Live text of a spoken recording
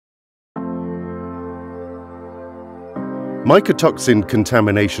Mycotoxin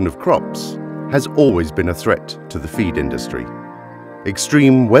contamination of crops has always been a threat to the feed industry.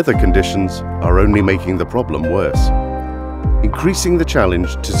 Extreme weather conditions are only making the problem worse, increasing the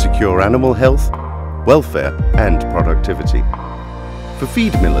challenge to secure animal health, welfare and productivity. For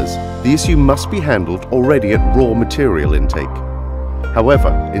feed millers, the issue must be handled already at raw material intake. However,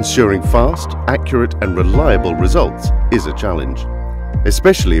 ensuring fast, accurate and reliable results is a challenge,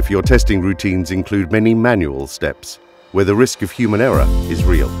 especially if your testing routines include many manual steps, where the risk of human error is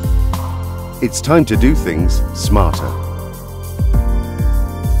real. It's time to do things smarter.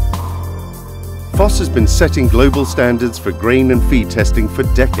 FOSS has been setting global standards for grain and feed testing for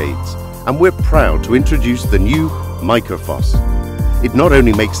decades, and we're proud to introduce the new mycoFOSS. It not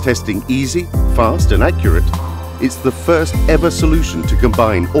only makes testing easy, fast and accurate, it's the first ever solution to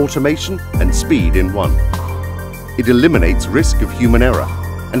combine automation and speed in one. It eliminates risk of human error,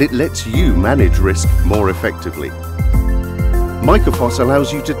 and it lets you manage risk more effectively. mycoFOSS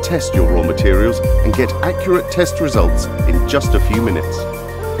allows you to test your raw materials and get accurate test results in just a few minutes.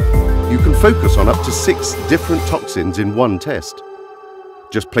 You can focus on up to 6 different toxins in one test.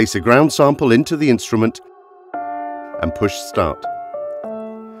 Just place a ground sample into the instrument and push start.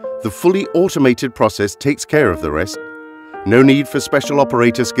 The fully automated process takes care of the rest. No need for special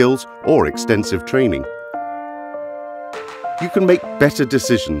operator skills or extensive training. You can make better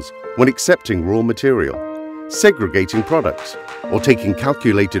decisions when accepting raw material, segregating products, or taking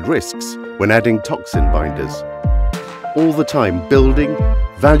calculated risks when adding toxin binders. All the time building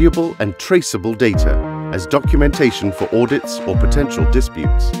valuable and traceable data as documentation for audits or potential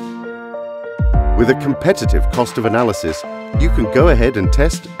disputes. With a competitive cost of analysis, you can go ahead and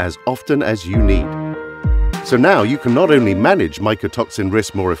test as often as you need. So now you can not only manage mycotoxin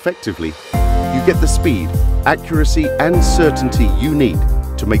risk more effectively, you get the speed, accuracy and certainty you need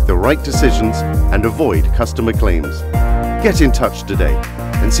to make the right decisions and avoid customer claims. Get in touch today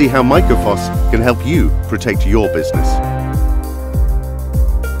and see how mycoFOSS can help you protect your business.